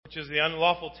which is the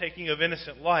unlawful taking of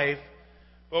innocent life,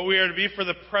 but we are to be for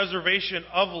the preservation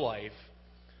of life.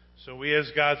 So we as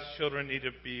God's children need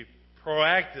to be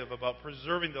proactive about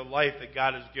preserving the life that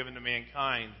God has given to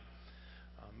mankind.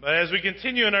 But as we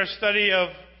continue in our study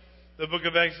of the book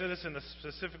of Exodus, and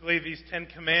specifically these 10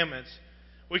 Commandments,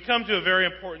 we come to a very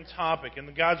important topic,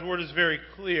 and God's Word is very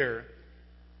clear. It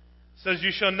says,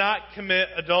 "You shall not commit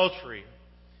adultery."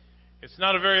 It's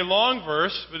not a very long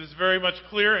verse, but it's very much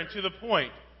clear and to the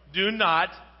point. Do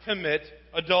not commit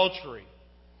adultery.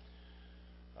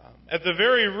 At the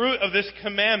very root of this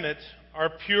commandment are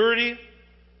purity,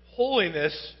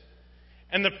 holiness,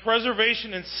 and the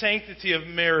preservation and sanctity of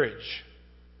marriage.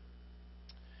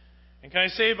 And can I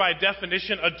say by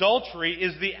definition, adultery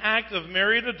is the act of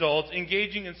married adults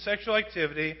engaging in sexual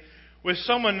activity with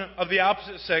someone of the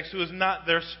opposite sex who is not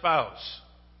their spouse.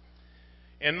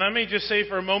 And let me just say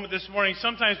for a moment this morning,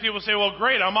 sometimes people say, well,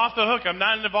 great, I'm off the hook. I'm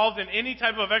not involved in any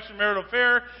type of extramarital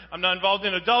affair. I'm not involved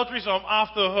in adultery, so I'm off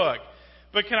the hook.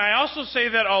 But can I also say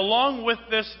that along with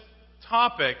this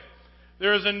topic,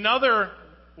 there is another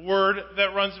word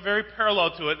that runs very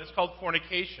parallel to it. It's called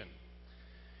fornication.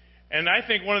 And I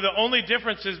think one of the only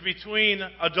differences between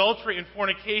adultery and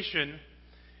fornication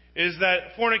is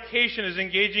that fornication is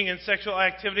engaging in sexual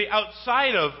activity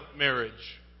outside of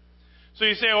marriage. So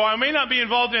you say, well, I may not be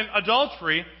involved in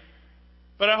adultery,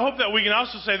 but I hope that we can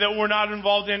also say that we're not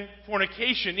involved in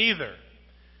fornication either.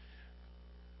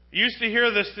 I used to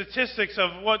hear the statistics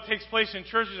of what takes place in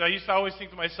churches. I used to always think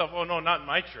to myself, oh no, not in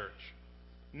my church.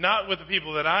 Not with the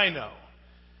people that I know.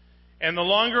 And the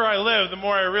longer I live, the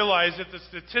more I realize that the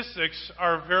statistics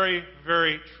are very,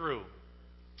 very true.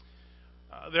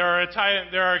 There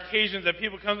are occasions that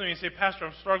people come to me and say, Pastor,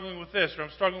 I'm struggling with this, or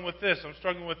I'm struggling with this, I'm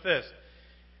struggling with this.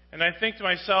 And I think to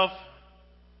myself,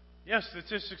 yes,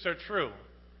 statistics are true.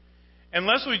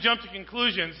 Unless we jump to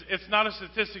conclusions, it's not a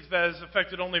statistic that is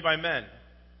affected only by men.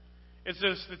 It's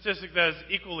a statistic that is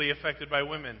equally affected by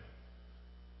women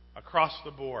across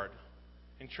the board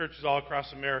in churches all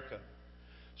across America.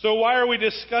 So why are we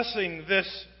discussing this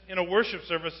in a worship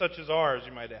service such as ours,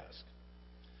 you might ask?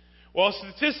 Well,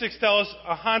 statistics tell us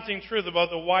a haunting truth about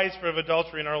the widespread of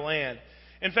adultery in our land.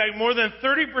 In fact, more than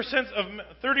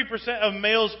 30% of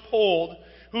males polled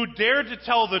who dared to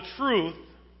tell the truth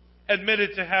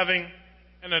admitted to having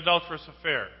an adulterous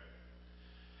affair.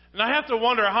 And I have to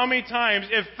wonder how many times,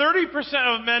 if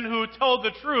 30% of men who told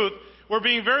the truth were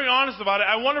being very honest about it,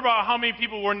 I wonder about how many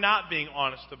people were not being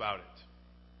honest about it.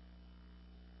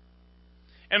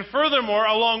 And furthermore,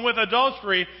 along with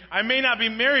adultery, I may not be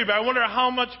married, but I wonder how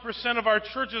much percent of our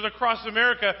churches across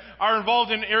America are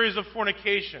involved in areas of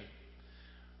fornication.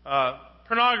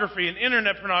 Pornography and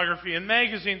internet pornography and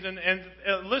magazines and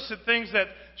illicit things that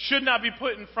should not be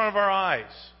put in front of our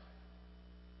eyes.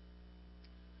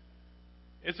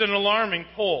 It's an alarming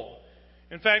poll.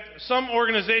 In fact, some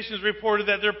organizations reported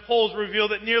that their polls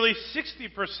revealed that nearly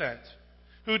 60%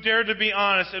 who dared to be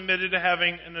honest admitted to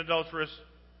having an adulterous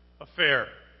affair.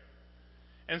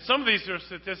 And some of these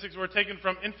statistics were taken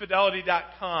from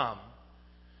infidelity.com.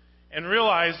 And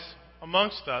realize,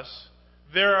 amongst us,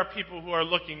 there are people who are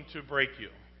looking to break you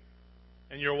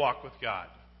in your walk with God.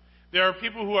 There are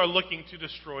people who are looking to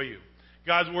destroy you.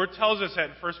 God's Word tells us that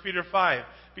in 1 Peter 5.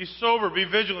 Be sober, be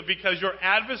vigilant, because your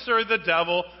adversary, the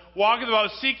devil, walketh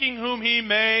about seeking whom he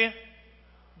may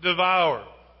devour.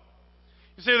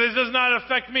 You say, this does not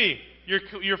affect me.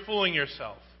 You're fooling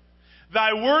yourself.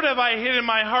 Thy word have I hid in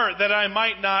my heart, that I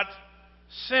might not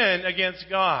sin against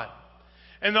God.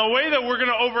 And the way that we're going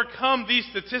to overcome these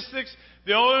statistics,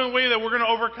 the only way that we're going to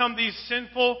overcome these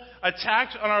sinful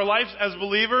attacks on our lives as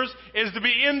believers, is to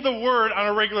be in the Word on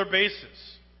a regular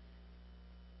basis.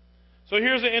 So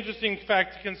here's an interesting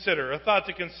fact to consider, a thought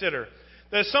to consider.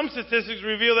 That some statistics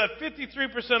reveal that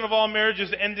 53% of all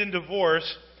marriages end in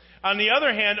divorce. On the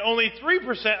other hand, only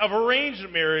 3% of arranged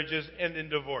marriages end in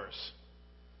divorce.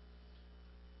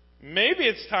 Maybe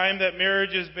it's time that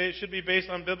marriages should be based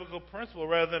on biblical principle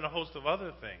rather than a host of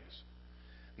other things.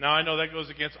 Now, I know that goes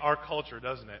against our culture,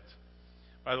 doesn't it?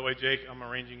 By the way, Jake, I'm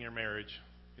arranging your marriage.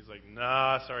 He's like,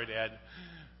 nah, sorry, Dad.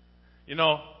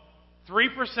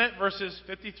 3% versus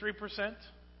 53%?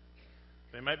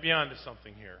 They might be onto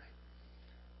something here.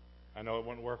 I know it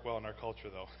wouldn't work well in our culture,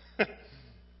 though.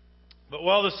 But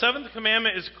while the seventh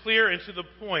commandment is clear and to the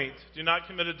point, do not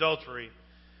commit adultery,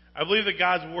 I believe that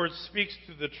God's Word speaks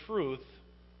to the truth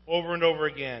over and over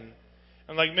again.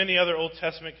 And like many other Old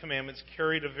Testament commandments,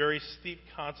 carried a very steep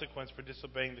consequence for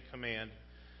disobeying the command.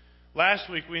 Last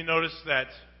week we noticed that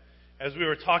as we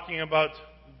were talking about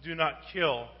do not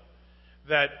kill,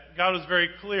 that God was very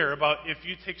clear about if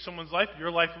you take someone's life,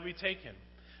 your life will be taken.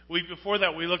 week before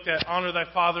that, we looked at honor thy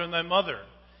father and thy mother.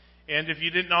 And if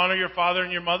you didn't honor your father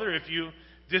and your mother, if you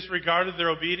disregarded their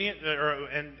obedience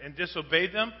and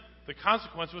disobeyed them, the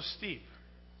consequence was steep.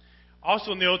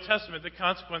 Also in the Old Testament, the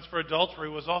consequence for adultery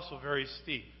was also very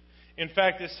steep. In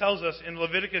fact, this tells us in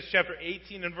Leviticus chapter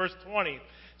 18 and verse 20, it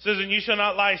says, "And you shall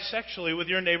not lie sexually with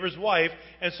your neighbor's wife,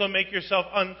 and so make yourself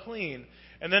unclean."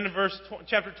 And then in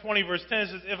chapter 20, verse 10, it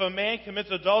says, "If a man commits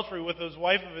adultery with his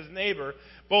wife of his neighbor,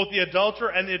 both the adulterer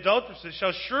and the adulteress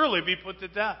shall surely be put to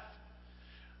death."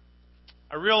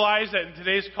 I realize that in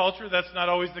today's culture, that's not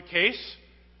always the case.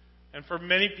 And for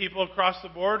many people across the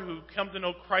board who come to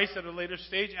know Christ at a later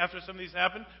stage after some of these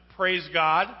happen, praise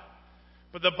God.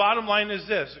 But the bottom line is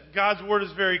this: God's word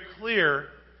is very clear,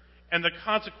 and the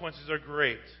consequences are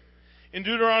great. In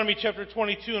Deuteronomy chapter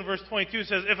 22 and verse 22, it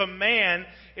says, "If a man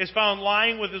is found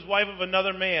lying with his wife of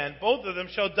another man, both of them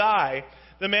shall die.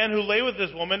 The man who lay with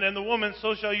this woman and the woman,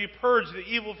 so shall you purge the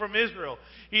evil from Israel."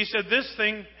 He said this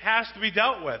thing has to be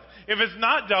dealt with. If it's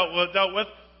not dealt with,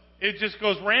 it just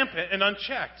goes rampant and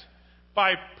unchecked.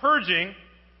 By purging,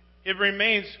 it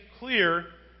remains clear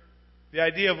the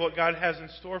idea of what God has in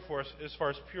store for us as far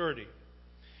as purity.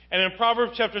 And in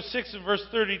Proverbs chapter 6 and verse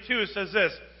 32, it says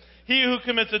this: "He who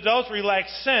commits adultery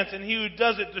lacks sense, and he who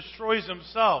does it destroys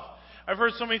himself." I've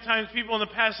heard so many times people in the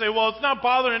past say, "Well, it's not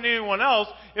bothering anyone else.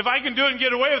 If I can do it and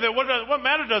get away with it, what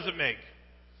matter does it make?"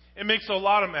 It makes a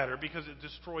lot of matter because it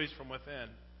destroys from within.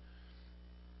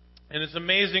 And it's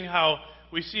amazing how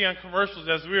we see on commercials,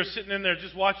 as we were sitting in there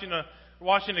just watching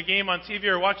a game on TV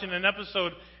or watching an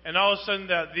episode, and all of a sudden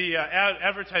the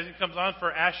advertising comes on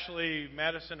for Ashley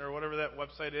Madison or whatever that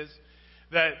website is,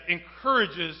 that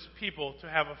encourages people to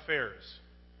have affairs.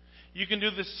 You can do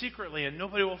this secretly and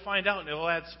nobody will find out, and it will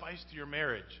add spice to your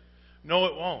marriage. No,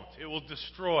 it won't. It will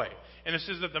destroy. And it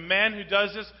says that the man who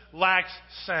does this lacks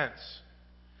sense.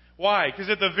 Why? Because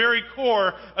at the very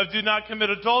core of do not commit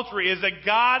adultery is that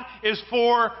God is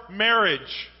for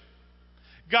marriage.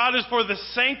 God is for the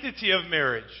sanctity of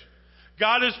marriage.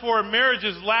 God is for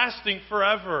marriages lasting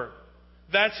forever.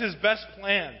 That's His best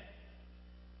plan.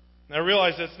 And I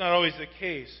realize that's not always the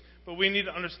case, but we need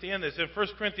to understand this. In 1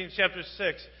 Corinthians chapter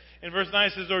 6, in verse 9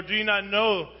 it says, "Or do you not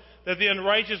know that the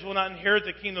unrighteous will not inherit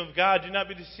the kingdom of God? Do not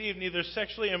be deceived, neither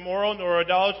sexually immoral, nor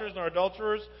idolaters, nor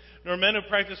adulterers, nor men who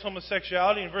practice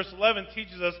homosexuality." And verse 11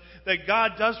 teaches us that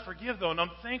God does forgive, though, and I'm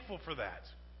thankful for that.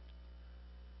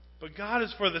 But God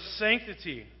is for the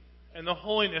sanctity and the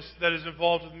holiness that is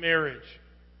involved with marriage.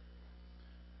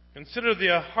 Consider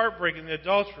the heartbreak and the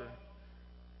adultery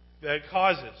that it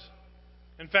causes.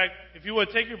 In fact, if you would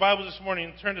take your Bible this morning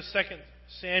and turn to 2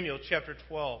 Samuel chapter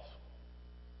 12.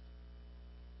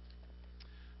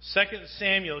 2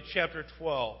 Samuel chapter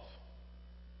 12.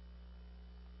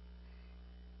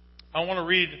 I want to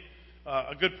read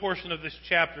a good portion of this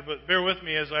chapter, but bear with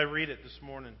me as I read it this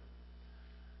morning.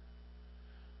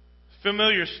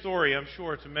 Familiar story, I'm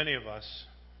sure, to many of us.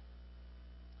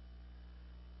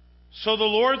 "So the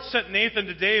Lord sent Nathan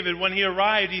to David. When he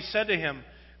arrived, he said to him,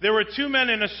 'There were two men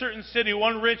in a certain city,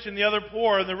 one rich and the other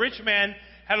poor. And the rich man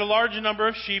had a large number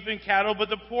of sheep and cattle, but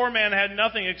the poor man had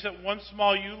nothing except one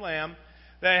small ewe lamb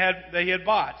that he had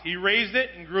bought. He raised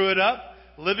it and grew it up,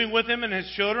 living with him and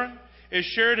his children. It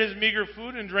shared his meager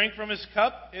food and drank from his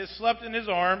cup. It slept in his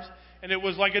arms, and it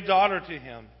was like a daughter to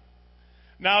him.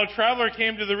 Now a traveler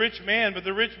came to the rich man, but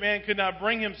the rich man could not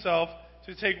bring himself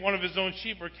to take one of his own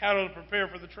sheep or cattle to prepare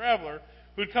for the traveler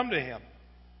who had come to him.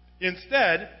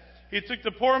 Instead, he took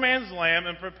the poor man's lamb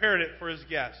and prepared it for his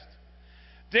guest.'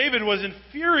 David was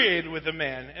infuriated with the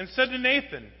man and said to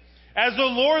Nathan, 'As the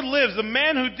Lord lives, the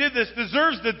man who did this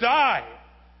deserves to die.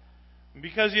 And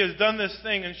because he has done this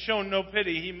thing and shown no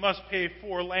pity, he must pay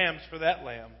 4 lambs for that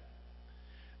lamb.'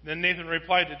 Then Nathan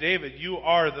replied to David, 'You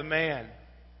are the man.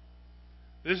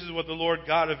 This is what the Lord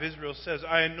God of Israel says.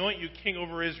 I anoint you king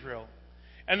over Israel,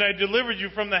 and I delivered you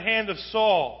from the hand of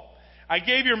Saul. I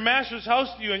gave your master's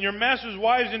house to you and your master's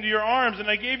wives into your arms, and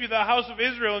I gave you the house of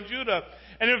Israel and Judah.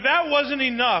 And if that wasn't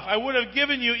enough, I would have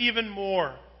given you even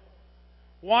more.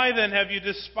 Why then have you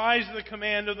despised the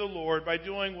command of the Lord by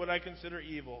doing what I consider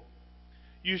evil?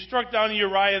 You struck down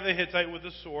Uriah the Hittite with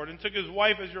a sword and took his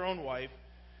wife as your own wife.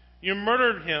 You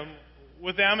murdered him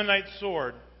with the Ammonite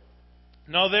sword.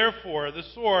 Now therefore, the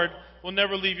sword will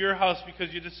never leave your house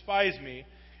because you despise me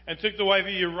and took the wife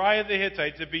of Uriah the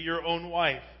Hittite to be your own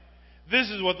wife. This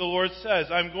is what the Lord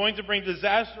says. I'm going to bring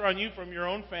disaster on you from your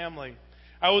own family.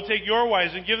 I will take your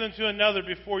wives and give them to another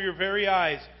before your very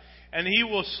eyes, and he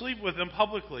will sleep with them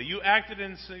publicly. You acted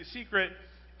in secret,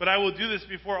 but I will do this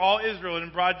before all Israel in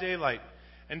broad daylight.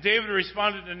 And David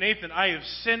responded to Nathan, I have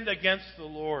sinned against the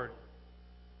Lord.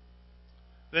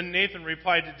 Then Nathan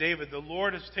replied to David, "The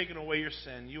Lord has taken away your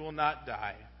sin. You will not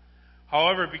die.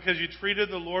 However, because you treated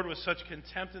the Lord with such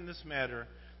contempt in this matter,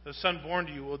 the son born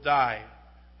to you will die."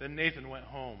 Then Nathan went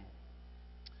home.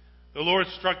 The Lord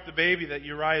struck the baby that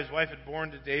Uriah's wife had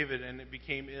borne to David, and it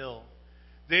became ill.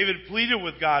 David pleaded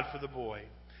with God for the boy.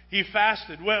 He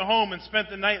fasted, went home, and spent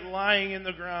the night lying in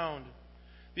the ground.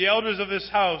 The elders of his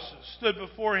house stood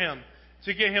before him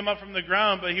to get him up from the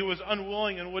ground, but he was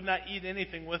unwilling and would not eat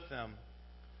anything with them.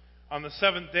 On the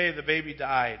seventh day, the baby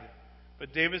died.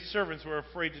 But David's servants were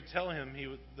afraid to tell him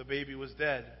the baby was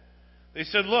dead. They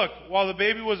said, "Look, while the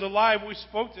baby was alive, we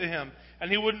spoke to him, and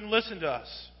he wouldn't listen to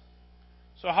us.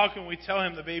 So how can we tell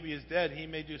him the baby is dead? He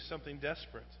may do something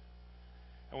desperate."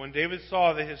 And when David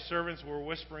saw that his servants were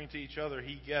whispering to each other,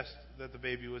 he guessed that the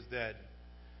baby was dead.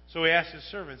 So he asked his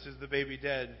servants, "Is the baby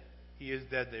dead?" "He is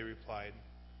dead," they replied.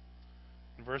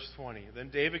 In verse 20, then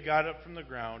David got up from the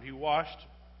ground. He washed,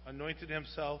 anointed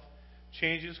himself,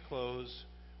 changed his clothes,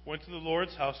 went to the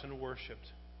Lord's house and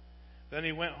worshipped. Then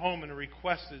he went home and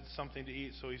requested something to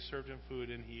eat, so he served him food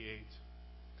and he ate.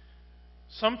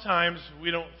 Sometimes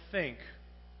we don't think,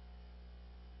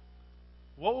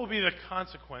 what will be the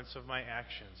consequence of my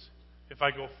actions if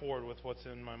I go forward with what's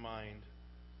in my mind?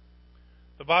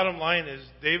 The bottom line is,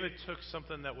 David took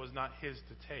something that was not his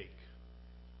to take.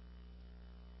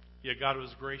 Yet God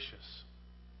was gracious.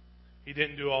 He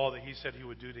didn't do all that he said he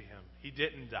would do to him. He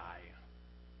didn't die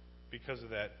because of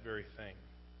that very thing.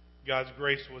 God's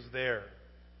grace was there.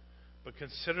 But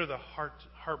consider the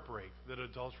heartbreak that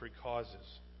adultery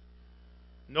causes.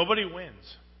 Nobody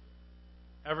wins.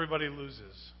 Everybody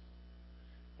loses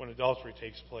when adultery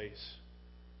takes place.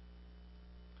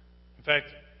 In fact,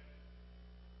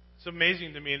 it's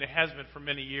amazing to me, and it has been for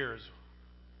many years,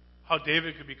 how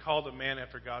David could be called a man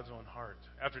after God's own heart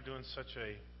after doing such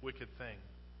a wicked thing.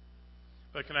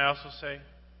 But can I also say,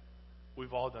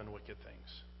 we've all done wicked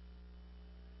things.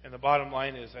 And the bottom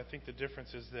line is, I think the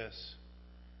difference is this.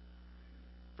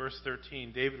 Verse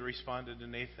 13, David responded to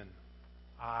Nathan,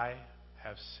 "I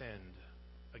have sinned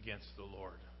against the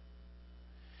Lord."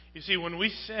 You see, when we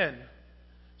sin,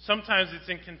 sometimes it's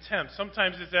in contempt.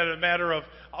 Sometimes it's at a matter of,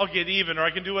 I'll get even, or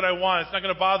I can do what I want. It's not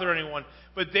going to bother anyone.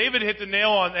 But David hit the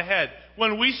nail on the head.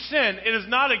 When we sin, it is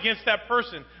not against that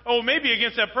person. Oh, maybe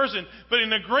against that person, but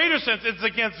in a greater sense, it's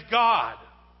against God.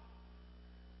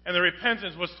 And the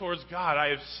repentance was towards God. I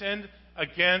have sinned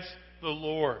against the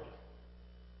Lord.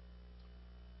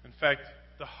 In fact,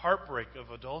 the heartbreak of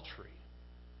adultery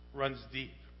runs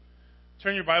deep.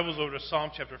 Turn your Bibles over to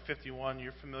Psalm chapter 51.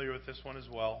 You're familiar with this one as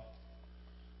well.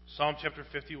 Psalm chapter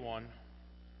 51.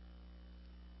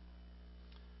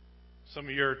 Some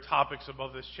of your topics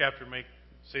above this chapter may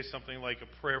say something like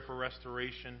a prayer for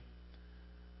restoration.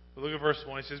 But look at verse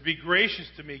 1. It says, "Be gracious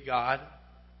to me, God,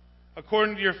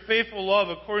 according to your faithful love,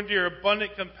 according to your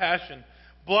abundant compassion.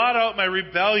 Blot out my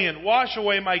rebellion, wash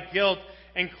away my guilt,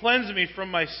 and cleanse me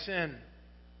from my sin."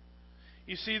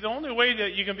 You see, the only way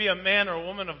that you can be a man or a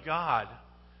woman of God,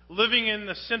 living in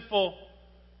the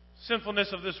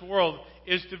sinfulness of this world,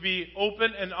 is to be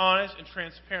open and honest and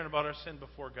transparent about our sin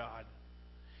before God.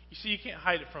 You see, you can't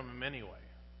hide it from Him anyway.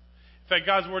 In fact,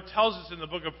 God's Word tells us in the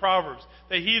book of Proverbs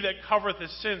that he that covereth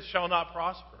his sins shall not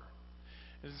prosper.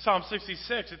 In Psalm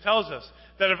 66, it tells us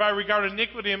that if I regard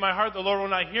iniquity in my heart, the Lord will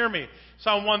not hear me.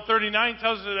 Psalm 139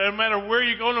 tells us that no matter where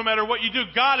you go, no matter what you do,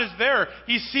 God is there.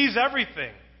 He sees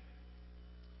everything.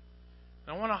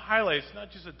 And I want to highlight, it's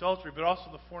not just adultery, but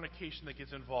also the fornication that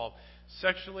gets involved.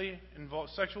 Sexual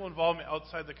involvement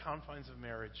outside the confines of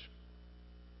marriage.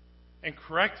 And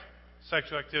correct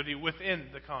sexual activity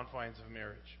within the confines of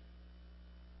marriage.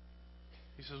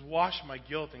 He says, "Wash my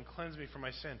guilt and cleanse me from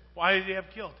my sin." Why did he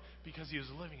have guilt? Because he was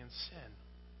living in sin.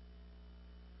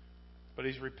 But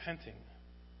he's repenting.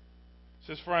 He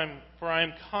says, For I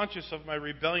am conscious of my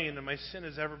rebellion, and my sin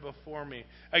is ever before me.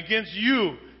 Against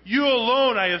you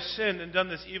alone I have sinned and done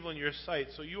this evil in your sight.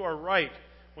 So you are right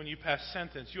when you pass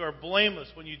sentence. You are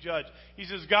blameless when you judge. He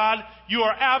says, God, you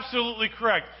are absolutely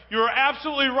correct. You are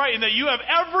absolutely right in that you have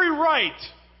every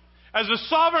right as a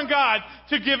sovereign God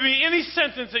to give me any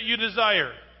sentence that you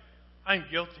desire. I'm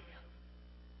guilty.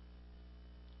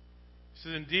 He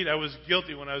says, indeed, I was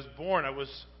guilty when I was born. I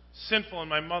was sinful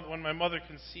when my mother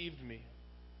conceived me.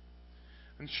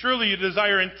 And surely you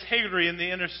desire integrity in the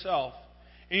inner self.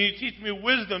 And you teach me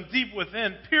wisdom deep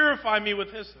within. Purify me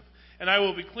with hyssop, and I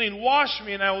will be clean. Wash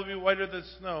me, and I will be whiter than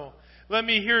snow. Let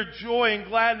me hear joy and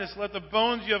gladness. Let the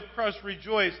bones you have crushed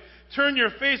rejoice. Turn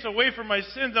your face away from my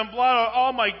sins and blot out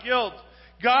all my guilt.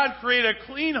 God, create a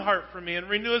clean heart for me and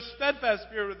renew a steadfast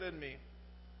spirit within me.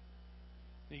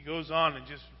 And he goes on and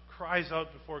just cries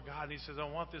out before God, and he says, I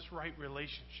want this right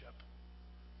relationship.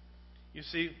 You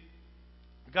see,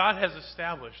 God has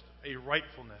established a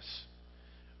rightfulness,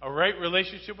 a right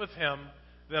relationship with Him,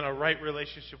 then a right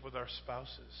relationship with our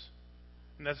spouses.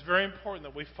 And that's very important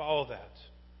that we follow that.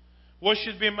 What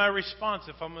should be my response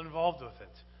if I'm involved with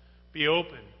it? Be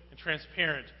open and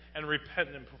transparent and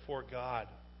repentant before God.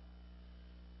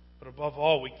 But above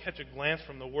all, we catch a glance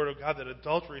from the Word of God that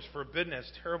adultery is forbidden,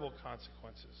 has terrible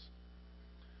consequences.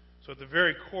 So at the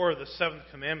very core of the Seventh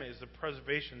Commandment is the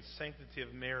preservation and sanctity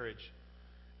of marriage.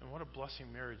 And what a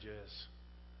blessing marriage is.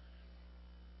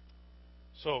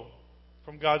 So,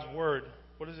 from God's Word,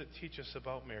 what does it teach us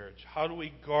about marriage? How do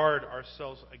we guard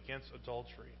ourselves against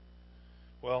adultery?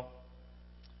 Well,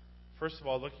 first of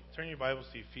all, turn your Bibles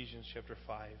to Ephesians chapter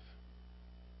 5.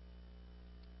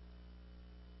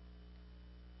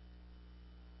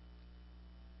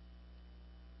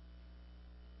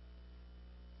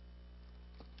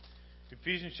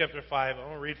 Ephesians chapter 5, I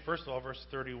want to read first of all verse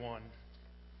 31.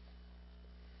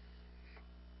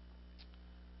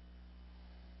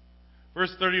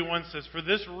 Verse 31 says, "For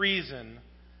this reason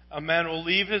a man will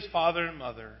leave his father and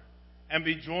mother and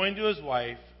be joined to his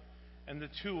wife, and the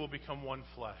two will become one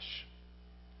flesh."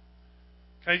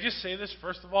 Can I just say this,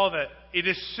 first of all, that a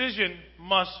decision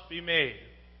must be made.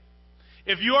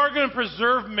 If you are going to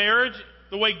preserve marriage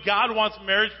the way God wants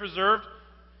marriage preserved,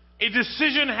 a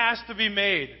decision has to be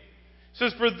made. It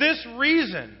says, "For this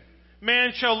reason,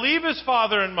 man shall leave his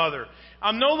father and mother."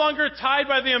 I'm no longer tied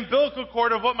by the umbilical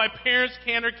cord of what my parents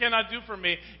can or cannot do for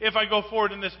me if I go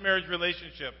forward in this marriage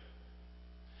relationship.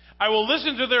 I will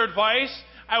listen to their advice.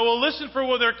 I will listen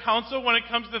for their counsel when it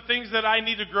comes to things that I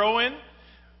need to grow in.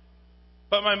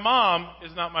 But my mom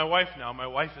is not my wife now. My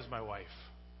wife is my wife.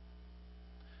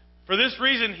 For this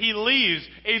reason, he leaves.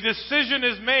 A decision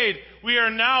is made. We are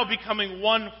now becoming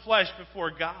one flesh before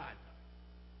God.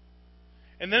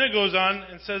 And then it goes on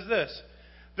and says this,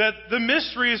 that the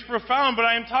mystery is profound, but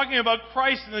I am talking about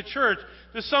Christ and the church.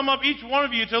 To sum up, each one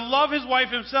of you to love his wife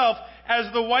himself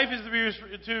as the wife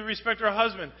is to respect her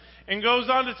husband. And goes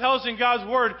on to tell us in God's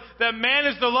Word that man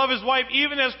is to love his wife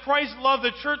even as Christ loved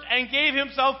the church and gave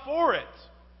himself for it.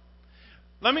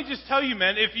 Let me just tell you,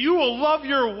 men, if you will love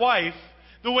your wife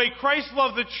the way Christ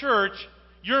loved the church,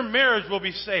 your marriage will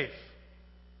be safe.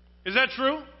 Is that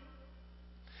true?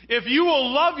 If you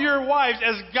will love your wives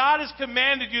as God has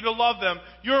commanded you to love them,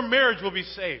 your marriage will be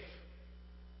safe.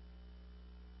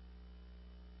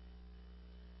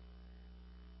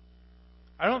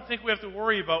 I don't think we have to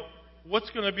worry about what's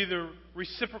going to be the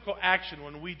reciprocal action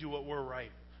when we do what we're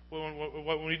right,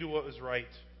 when we do what is right.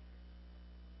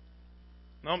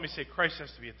 Now let me say, Christ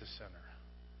has to be at the center.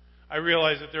 I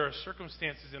realize that there are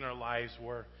circumstances in our lives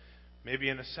where maybe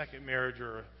in a second marriage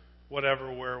or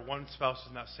whatever, where one spouse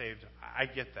is not saved. I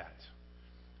get that.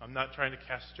 I'm not trying to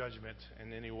cast judgment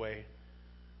in any way.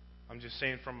 I'm just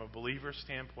saying from a believer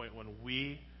standpoint, when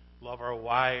we love our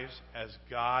wives as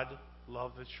God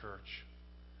loved the church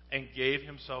and gave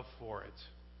himself for it,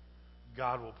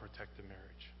 God will protect the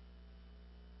marriage.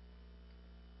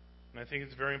 And I think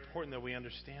it's very important that we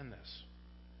understand this.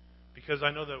 Because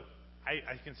I know that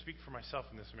I can speak for myself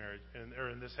in this marriage, or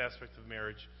in this aspect of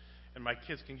marriage, and my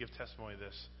kids can give testimony of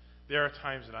this. There are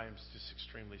times that I am just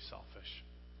extremely selfish.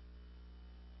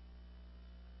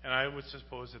 And I would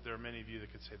suppose that there are many of you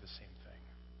that could say the same thing.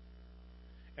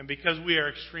 And because we are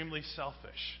extremely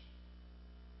selfish,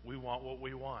 we want what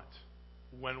we want,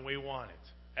 when we want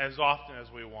it, as often as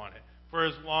we want it, for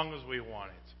as long as we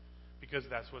want it. Because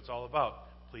that's what it's all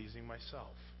about, pleasing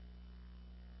myself.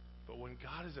 But when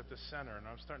God is at the center and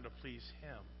I'm starting to please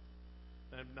Him,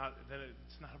 then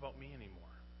it's not about me anymore.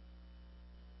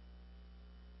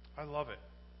 I love it.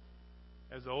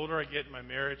 As the older I get in my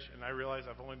marriage, and I realize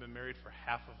I've only been married for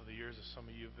half of the years as some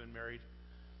of you have been married,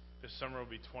 this summer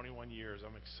will be 21 years.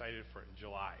 I'm excited for it in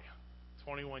July.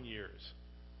 21 years.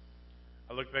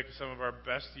 I look back at some of our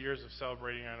best years of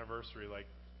celebrating our anniversary, like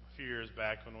a few years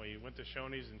back when we went to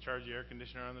Shoney's and charged the air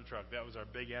conditioner on the truck. That was our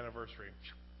big anniversary.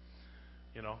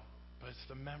 You know, but it's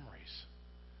the memories.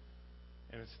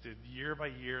 And it's the year by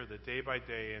year, the day by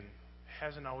day, and it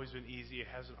hasn't always been easy. It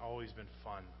hasn't always been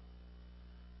fun.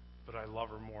 But I love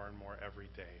her more and more every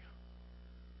day.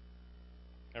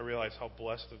 I realize how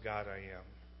blessed of God I am.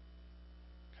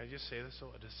 Can I just say this?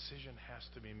 So a decision has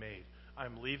to be made.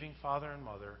 I'm leaving father and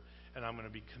mother, and I'm going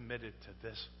to be committed to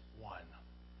this one.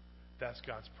 That's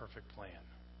God's perfect plan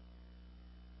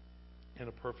in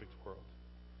a perfect world.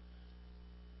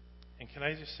 And can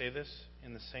I just say this?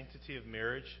 In the sanctity of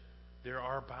marriage, there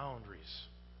are boundaries.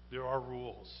 There are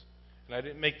rules. And I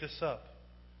didn't make this up.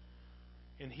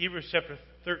 In Hebrews chapter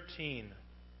 13,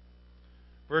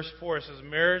 verse 4, it says,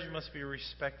 "Marriage must be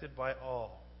respected by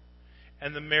all,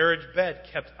 and the marriage bed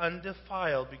kept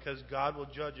undefiled, because God will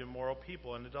judge immoral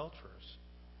people and adulterers.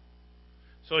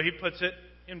 So he puts it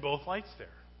in both lights there.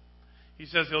 He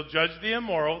says he'll judge the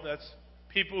immoral, that's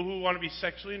people who want to be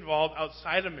sexually involved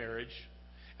outside of marriage,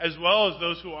 as well as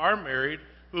those who are married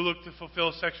who look to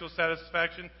fulfill sexual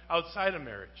satisfaction outside of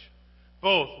marriage.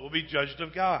 Both will be judged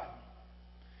of God.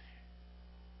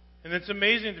 And it's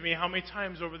amazing to me how many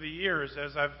times over the years,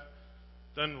 as I've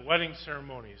done wedding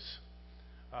ceremonies,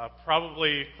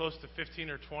 probably close to 15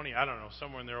 or 20, I don't know,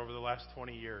 somewhere in there over the last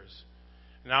 20 years.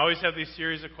 And I always have these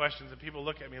series of questions, and people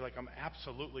look at me like I'm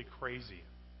absolutely crazy.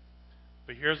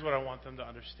 But here's what I want them to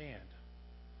understand.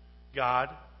 God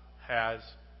has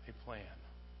a plan.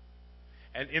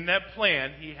 And in that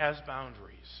plan, he has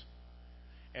boundaries.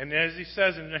 And as he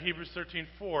says in Hebrews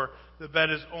 13:4, the bed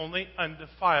is only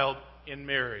undefiled in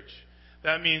marriage.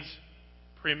 That means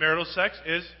premarital sex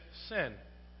is sin.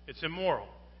 It's immoral.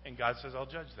 And God says, I'll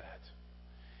judge that.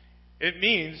 It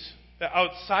means that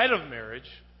outside of marriage,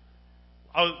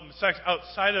 sex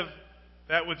outside of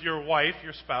that with your wife,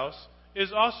 your spouse,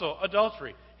 is also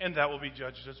adultery. And that will be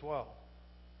judged as well.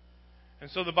 And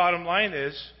so the bottom line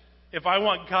is, if I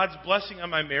want God's blessing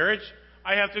on my marriage,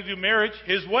 I have to do marriage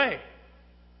his way.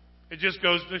 It just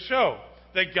goes to show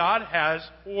that God has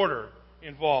order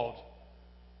involved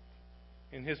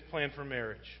in his plan for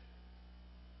marriage.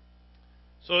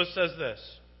 So it says this: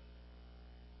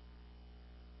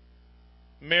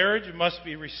 marriage must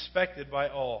be respected by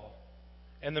all,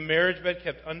 and the marriage bed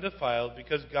kept undefiled,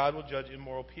 because God will judge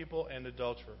immoral people and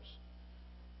adulterers.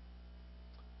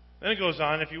 Then it goes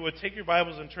on, if you would take your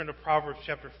Bibles and turn to Proverbs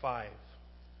chapter 5.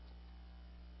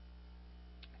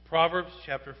 Proverbs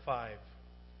chapter 5.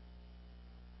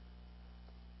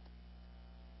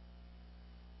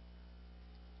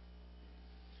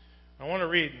 I want to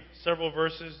read several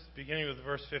verses, beginning with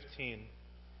verse 15.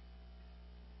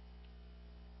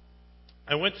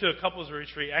 I went to a couples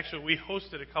retreat. Actually, we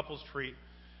hosted a couples retreat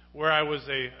where I was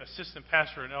an assistant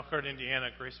pastor in Elkhart, Indiana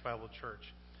at Grace Bible Church.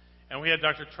 And we had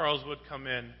Dr. Charles Wood come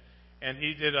in, and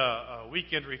he did a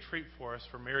weekend retreat for us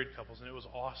for married couples, and it was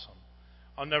awesome.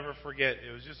 I'll never forget.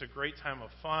 It was just a great time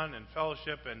of fun and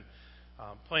fellowship and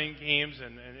playing games,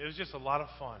 and it was just a lot of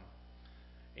fun.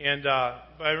 And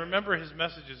but I remember his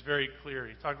message is very clear.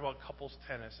 He talked about couples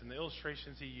tennis and the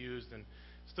illustrations he used, and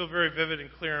still very vivid and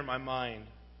clear in my mind.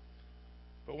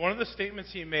 But one of the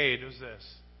statements he made was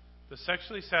this: the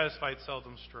sexually satisfied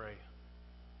seldom stray.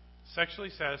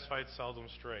 Sexually satisfied seldom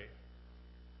stray.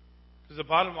 Because the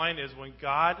bottom line is, when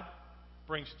God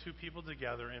brings two people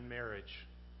together in marriage,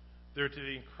 they're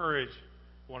to encourage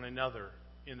one another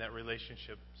in that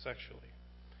relationship sexually.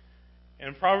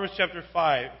 And Proverbs chapter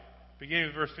 5, beginning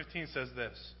with verse 15, says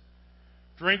this: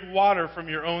 drink water from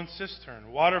your own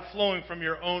cistern, water flowing from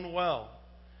your own well.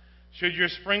 Should your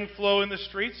spring flow in the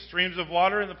streets, streams of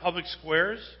water in the public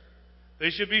squares? They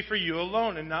should be for you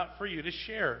alone, and not for you to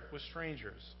share with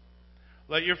strangers.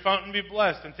 Let your fountain be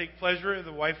blessed, and take pleasure in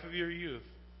the wife of your youth.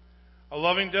 A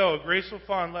loving doe, a graceful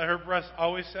fawn, let her breast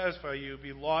always satisfy you,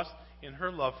 be lost in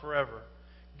her love forever.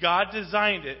 God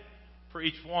designed it for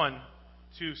each one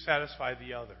to satisfy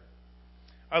the other.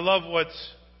 I love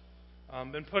what's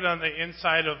been put on the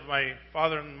inside of my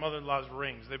father and mother-in-law's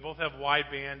rings. They both have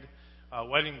wide band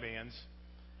wedding bands,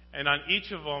 and on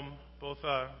each of them, both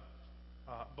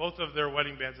of their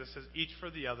wedding bands, it says, each for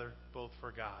the other, both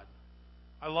for God.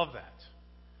 I love that,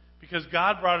 because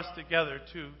God brought us together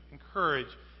to encourage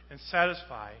and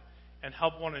satisfy and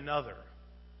help one another,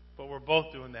 but we're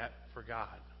both doing that for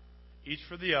God. Each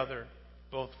for the other,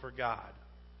 both for God.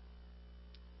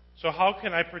 So how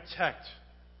can I protect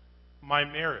my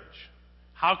marriage?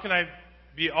 How can I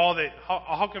be all that?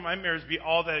 How can my marriage be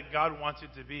all that God wants it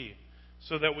to be,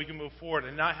 so that we can move forward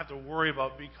and not have to worry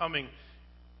about becoming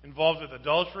involved with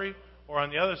adultery, or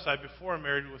on the other side, before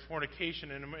married, with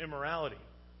fornication and immorality?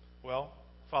 Well,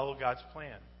 follow God's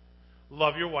plan.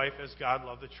 Love your wife as God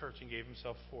loved the church and gave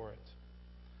himself for it.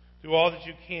 Do all that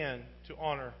you can to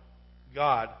honor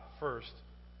God first,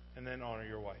 and then honor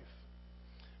your wife.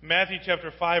 Matthew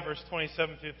chapter 5, verse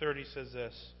 27 through 30 says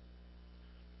this: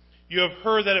 you have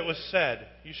heard that it was said,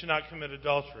 you should not commit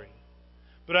adultery.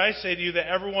 But I say to you that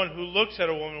everyone who looks at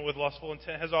a woman with lustful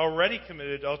intent has already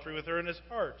committed adultery with her in his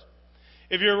heart.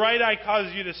 If your right eye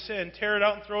causes you to sin, tear it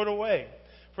out and throw it away.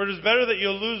 For it is better that you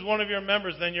lose one of your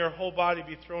members than your whole body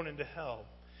be thrown into hell.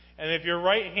 And if your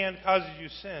right hand causes you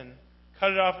sin,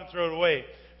 cut it off and throw it away.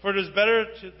 For it is better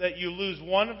that you lose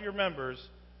one of your members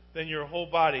than your whole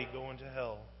body go into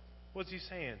hell. What's he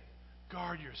saying?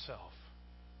 Guard yourself.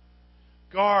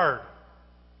 Guard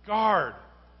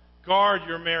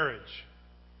your marriage.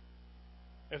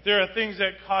 If there are things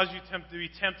that cause you to be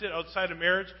tempted outside of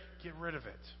marriage, get rid of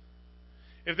it.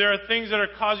 If there are things that are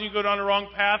causing you to go down the wrong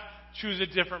path, choose a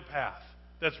different path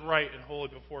that's right and holy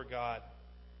before God.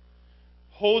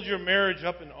 Hold your marriage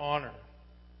up in honor.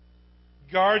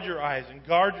 Guard your eyes and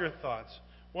guard your thoughts.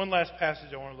 One last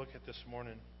passage I want to look at this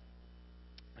morning.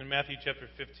 In Matthew chapter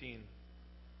 15.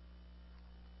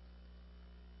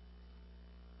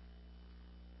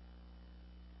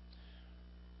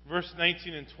 Verse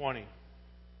 19 and 20. It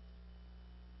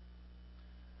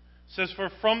says, "For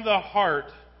from the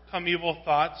heart come evil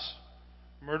thoughts,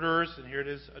 murderers," and here it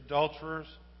is,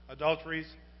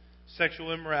 adulteries,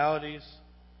 sexual immoralities.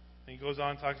 And he goes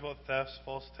on and talks about thefts,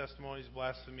 false testimonies,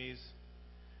 blasphemies.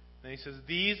 And he says,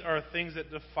 "These are things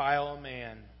that defile a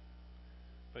man.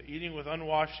 But eating with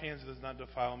unwashed hands does not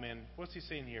defile a man." What's he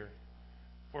saying here?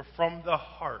 For from the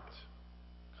heart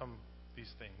come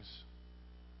these things.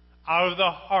 Out of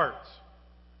the heart,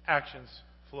 actions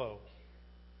flow.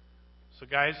 So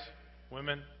guys,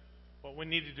 women, what we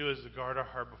need to do is to guard our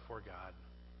heart before God.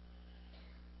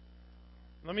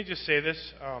 Let me just say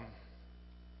this.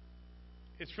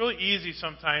 It's really easy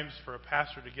sometimes for a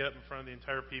pastor to get up in front of the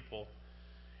entire people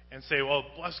and say, well,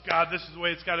 bless God, this is the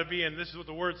way it's got to be, and this is what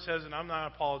the Word says, and I'm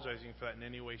not apologizing for that in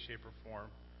any way, shape, or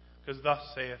form, because thus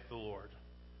saith the Lord.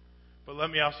 But let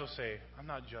me also say, I'm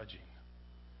not judging.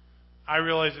 I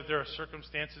realize that there are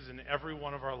circumstances in every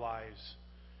one of our lives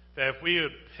that if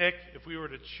we were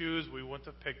to choose, we wouldn't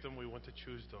have picked them, we wouldn't have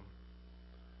chosen them.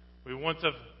 We wouldn't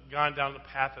have gone down the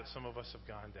path that some of us have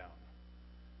gone down.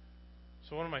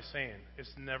 So what am I saying?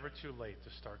 It's never too late to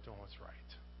start doing what's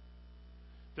right.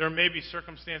 There may be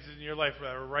circumstances in your life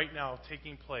that are right now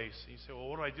taking place. And you say, well,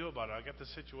 what do I do about it? I got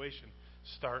this situation.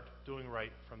 Start doing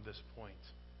right from this point.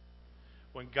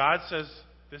 When God says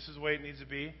this is the way it needs to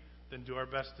be, then do our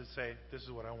best to say, this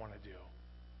is what I want to do.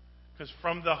 Because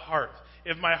from the heart,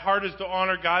 if my heart is to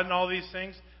honor God in all these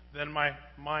things, then my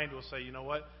mind will say, you know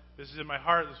what? This is in my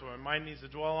heart. This is what my mind needs to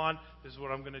dwell on. This is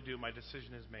what I'm going to do. My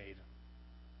decision is made.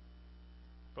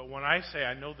 But when I say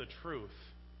I know the truth,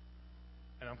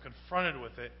 and I'm confronted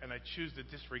with it, and I choose to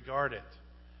disregard it,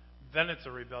 then it's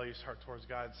a rebellious heart towards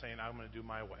God saying, I'm going to do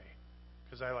my way,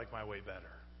 because I like my way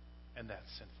better. And that's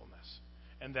sinfulness.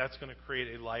 And that's going to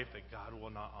create a life that God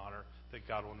will not honor, that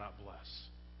God will not bless.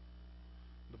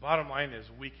 The bottom line is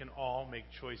we can all make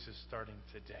choices starting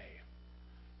today.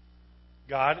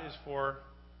 God is for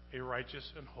a righteous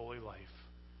and holy life,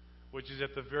 which is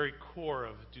at the very core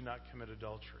of do not commit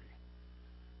adultery.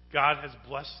 God has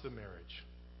blessed the marriage.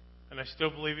 And I still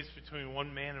believe it's between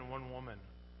one man and one woman.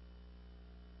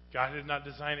 God did not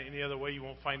design it any other way. You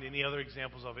won't find any other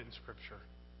examples of it in Scripture.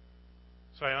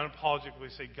 So I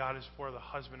unapologetically say God is for the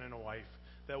husband and a wife.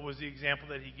 That was the example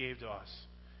that He gave to us.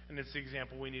 And it's the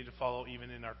example we need to follow even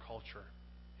in our culture.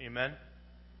 Amen?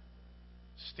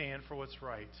 Stand for what's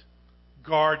right.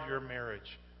 Guard your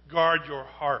marriage. Guard your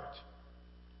heart.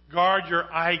 Guard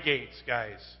your eye gates,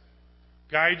 guys.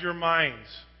 Guide your minds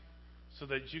so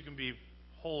that you can be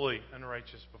holy and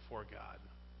righteous before God.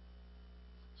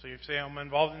 So you say, I'm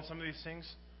involved in some of these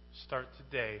things? Start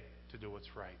today to do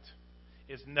what's right.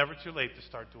 It's never too late to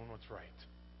start doing what's right.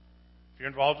 If you're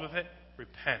involved with it,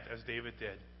 repent as David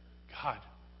did. God,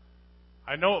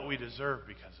 I know what we deserve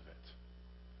because of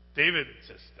it. David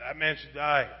says, that man should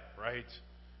die, right?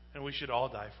 And we should all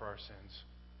die for our sins.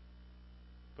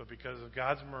 But because of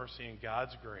God's mercy and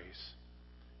God's grace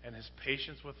and His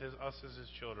patience with us as His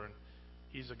children,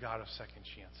 He's a God of second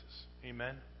chances.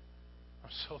 Amen? I'm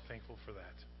so thankful for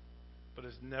that. But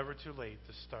it's never too late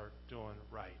to start doing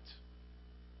right.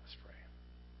 Let's pray.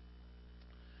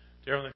 Dear Heavenly